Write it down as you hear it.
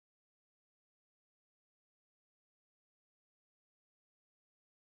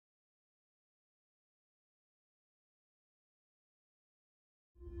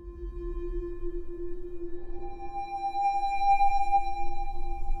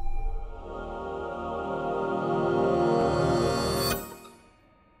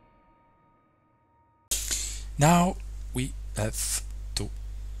Now we have to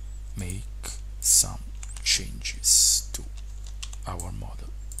make some changes to our model.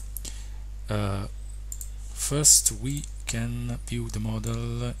 First, we can view the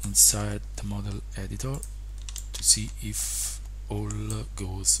model inside the model editor to see if all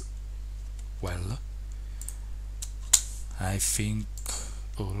goes well. I think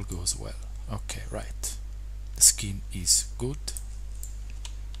all goes well. Okay, right. The skin is good.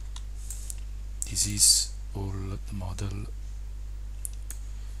 This is all the model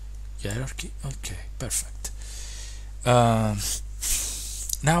hierarchy. Okay, perfect.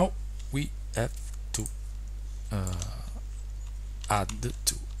 Now we have to add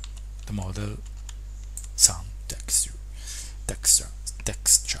to the model some texture.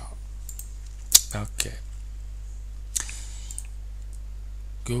 Okay.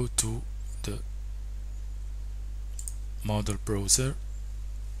 Go to the model browser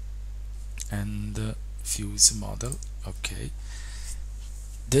and fuse model. Okay.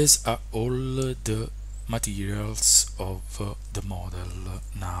 These are all the materials of the model.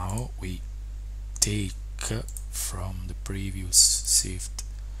 Now we take from the previous saved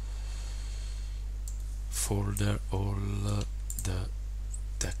folder all the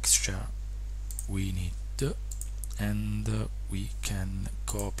texture we need, and we can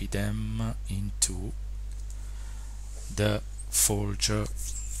copy them into the folder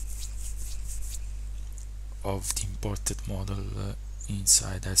of the imported model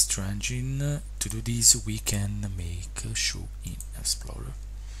inside S2ENGINE. To do this, we can make a show in Explorer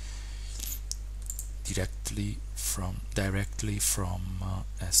directly from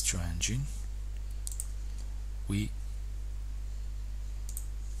S2ENGINE. We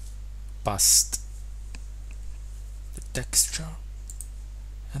passed the texture,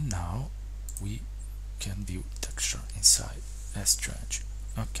 and now we can view texture inside S2ENGINE.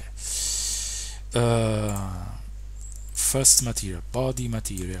 Okay. First material, body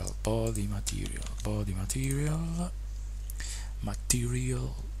material,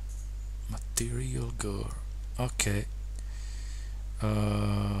 material girl. Okay.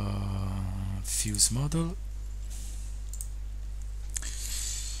 Fuse model,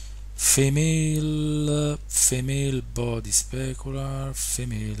 female body specular,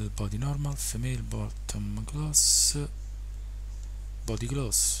 female body normal, female bottom gloss, body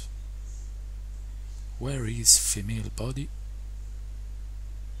gloss. Where is female body?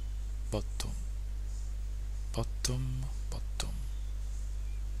 Bottom,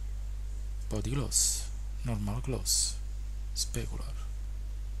 body gloss, normal gloss, specular,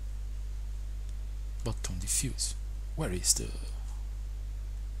 bottom diffuse. Where is the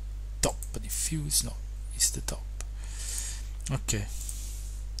top diffuse? No, it's the top. Okay,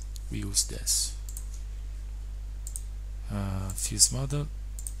 we use this. Fuse model,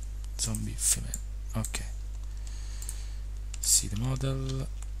 zombie female. Okay, see the model.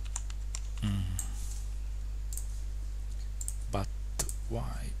 But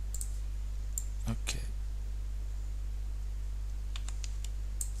why? Okay.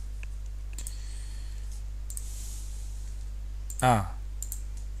 I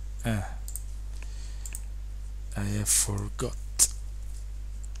have forgot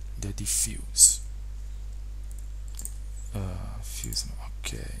the diffuse. Fuse.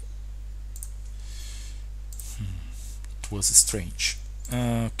 Okay. It was strange.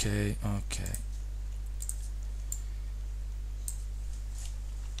 Okay.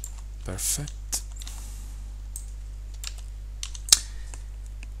 Perfect.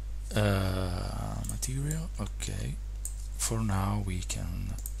 Material. Okay. For now, we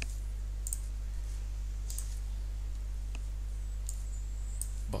can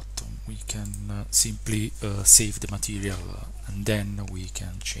bottom. We can simply save the material, and then we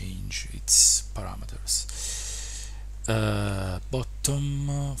can change its parameters.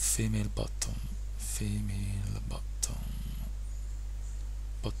 Bottom, female bottom,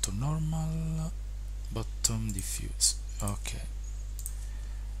 bottom normal, bottom diffuse. Okay.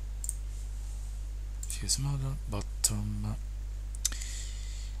 Fuse model, bottom,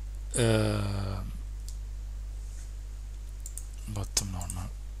 bottom normal.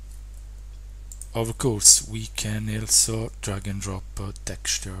 Of course, we can also drag and drop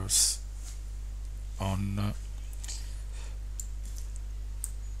textures on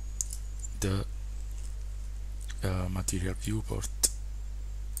the material viewport.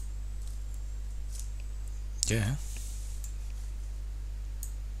 Yeah.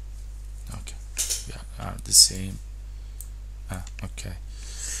 Okay. Yeah, are the same. Okay.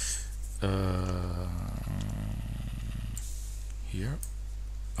 Here.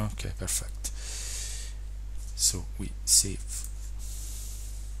 Okay, perfect. So we save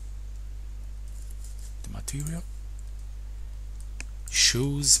the material. material,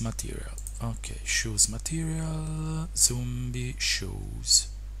 shows material. Okay, shows material, zombie, shows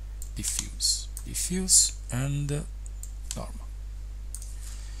diffuse, diffuse, and normal.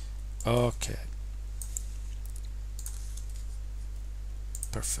 Okay,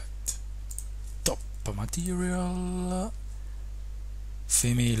 perfect. Top material,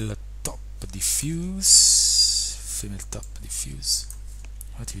 female top diffuse, female top diffuse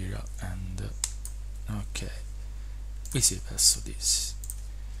material, and okay, we see also this,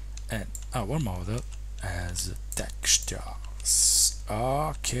 and our model has textures.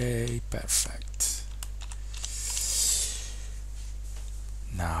 Okay, perfect.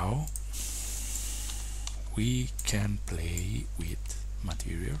 Now we can play with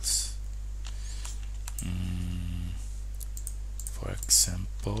materials. For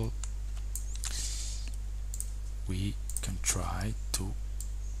example, we can try to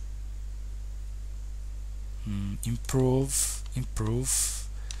improve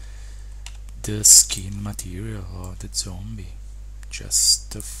the skin material of the zombie,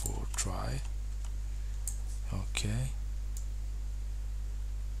 just for try. Okay,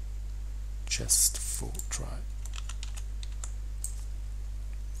 just for try.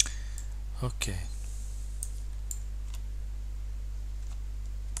 Okay,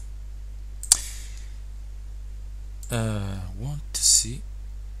 want to see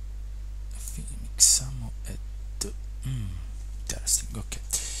Mixiamo at interesting. Okay,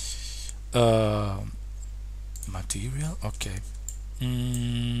 material. Okay,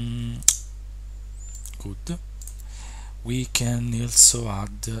 good. We can also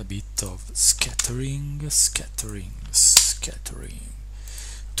add a bit of scattering.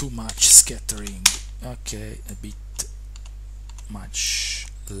 Too much scattering. Okay, a bit much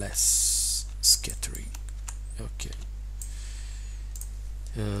less scattering. Okay,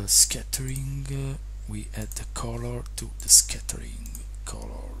 scattering, we add the color to the scattering.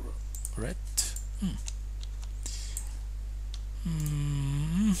 Color red.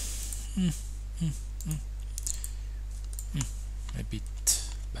 A bit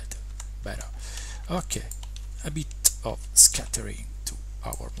better. Okay, a bit of scattering to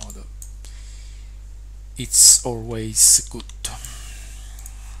our model. It's always good.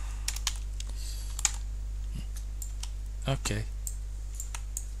 Okay.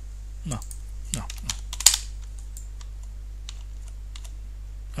 No.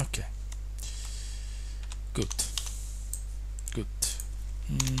 Okay. Good.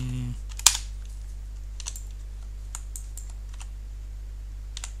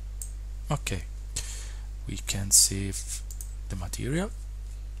 Okay. We can save the material.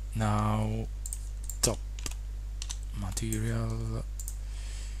 Now, top material.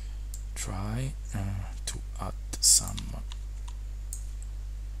 Try to add some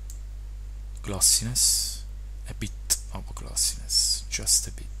glossiness, a bit of glossiness, just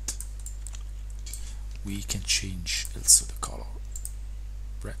a bit. We can change also the color,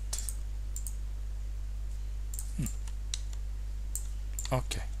 red.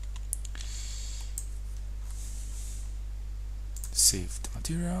 Okay, save the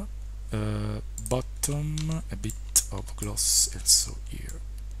material. Bottom, a bit of gloss also here,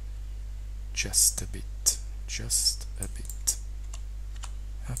 just a bit.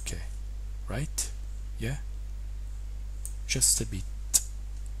 Okay, right? Yeah, just a bit.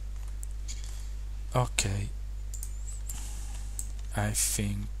 Okay, I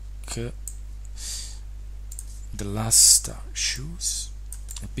think the last are shoes,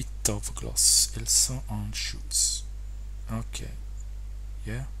 a bit of gloss also on shoes. Okay,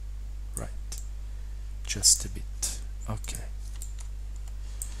 yeah, right, just a bit. Okay.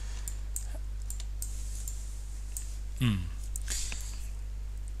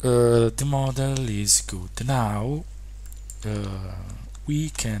 The model is good. Now we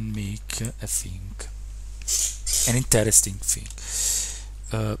can make a thing, an interesting thing.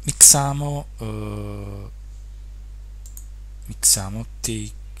 Mixiamo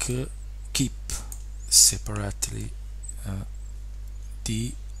keep separately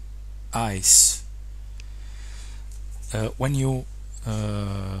the eyes. When you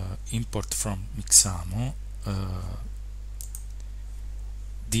import from Mixiamo,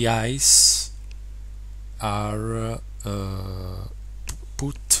 the eyes are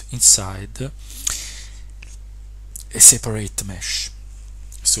put inside a separate mesh,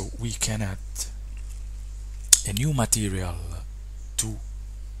 so we can add a new material to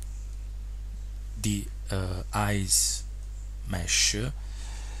the eyes mesh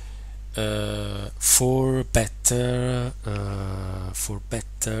for better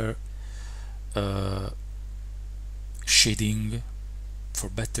shading,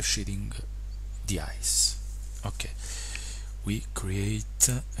 the eyes. Okay, we create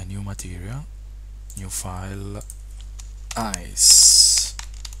a new material, new file, ice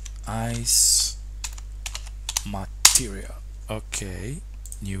material. Okay,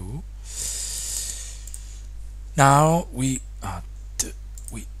 new. Now we add to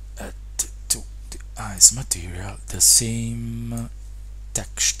the ice material the same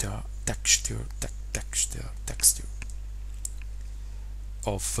texture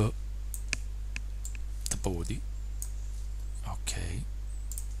of the body. Okay,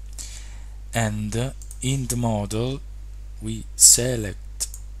 and in the model we select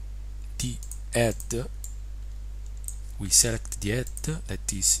the head. We select the head,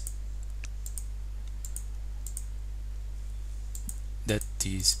 that is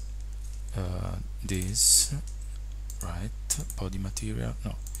this, right? Body material,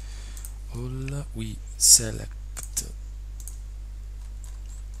 no, all. We select the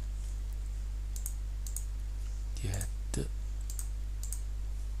head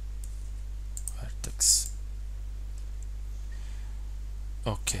vertex.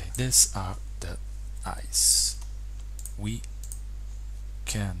 Okay, these are the eyes. We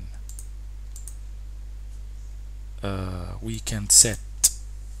can set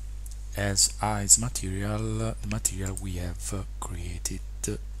as eyes material the material we have created,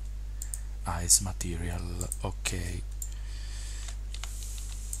 eyes material. Okay,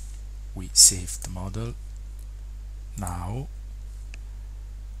 we save the model. Now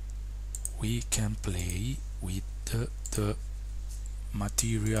we can play with the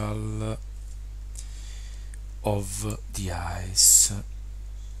material of the eyes.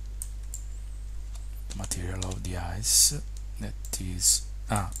 The material of the eyes, that is,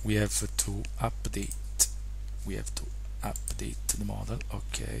 we have to update the model.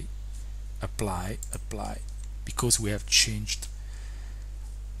 Okay, apply, because we have changed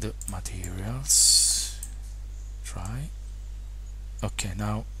the materials. Try. Okay,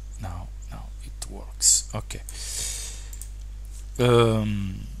 now it works. Okay,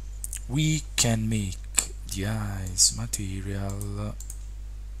 we can make the eyes material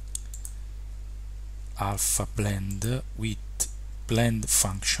alpha blend with blend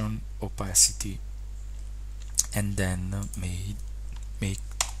function opacity, and then make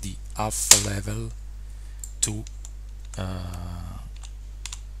the alpha level to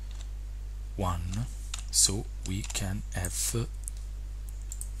 1, so we can have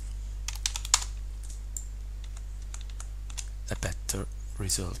a better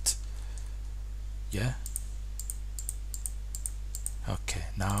result. Yeah. Okay,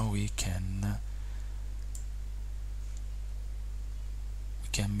 now we can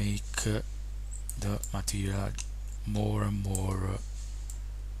make the material more and more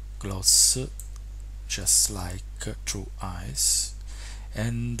gloss, just like true eyes,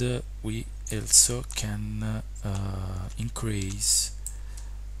 and we also can increase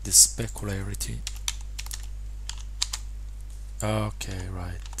the specularity. Okay,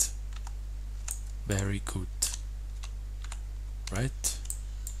 right, very good, right?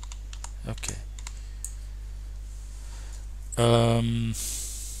 Okay,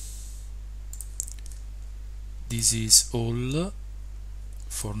 this is all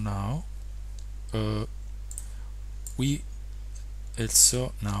for now. We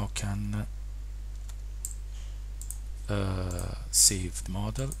also now can save the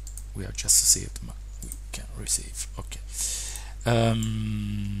model. We are just saved, we can resave. Okay,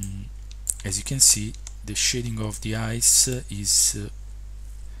 as you can see, the shading of the eyes is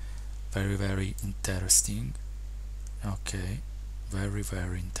very interesting. Okay, very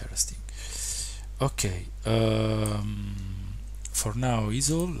interesting. Okay, for now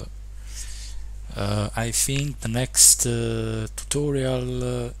is all. I think the next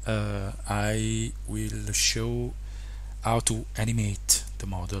tutorial I will show how to animate the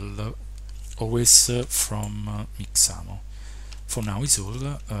model, always from Mixamo. For now is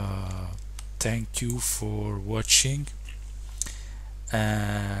all. Thank you for watching.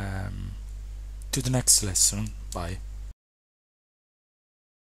 To the next lesson. Bye.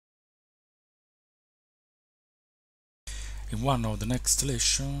 In one of the next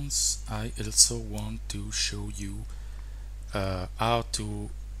lessons I also want to show you how to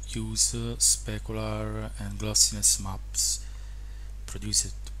use specular and glossiness maps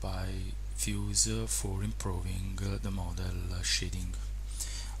produced by Fuse for improving the model shading.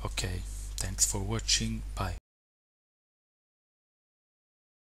 Okay, thanks for watching, bye.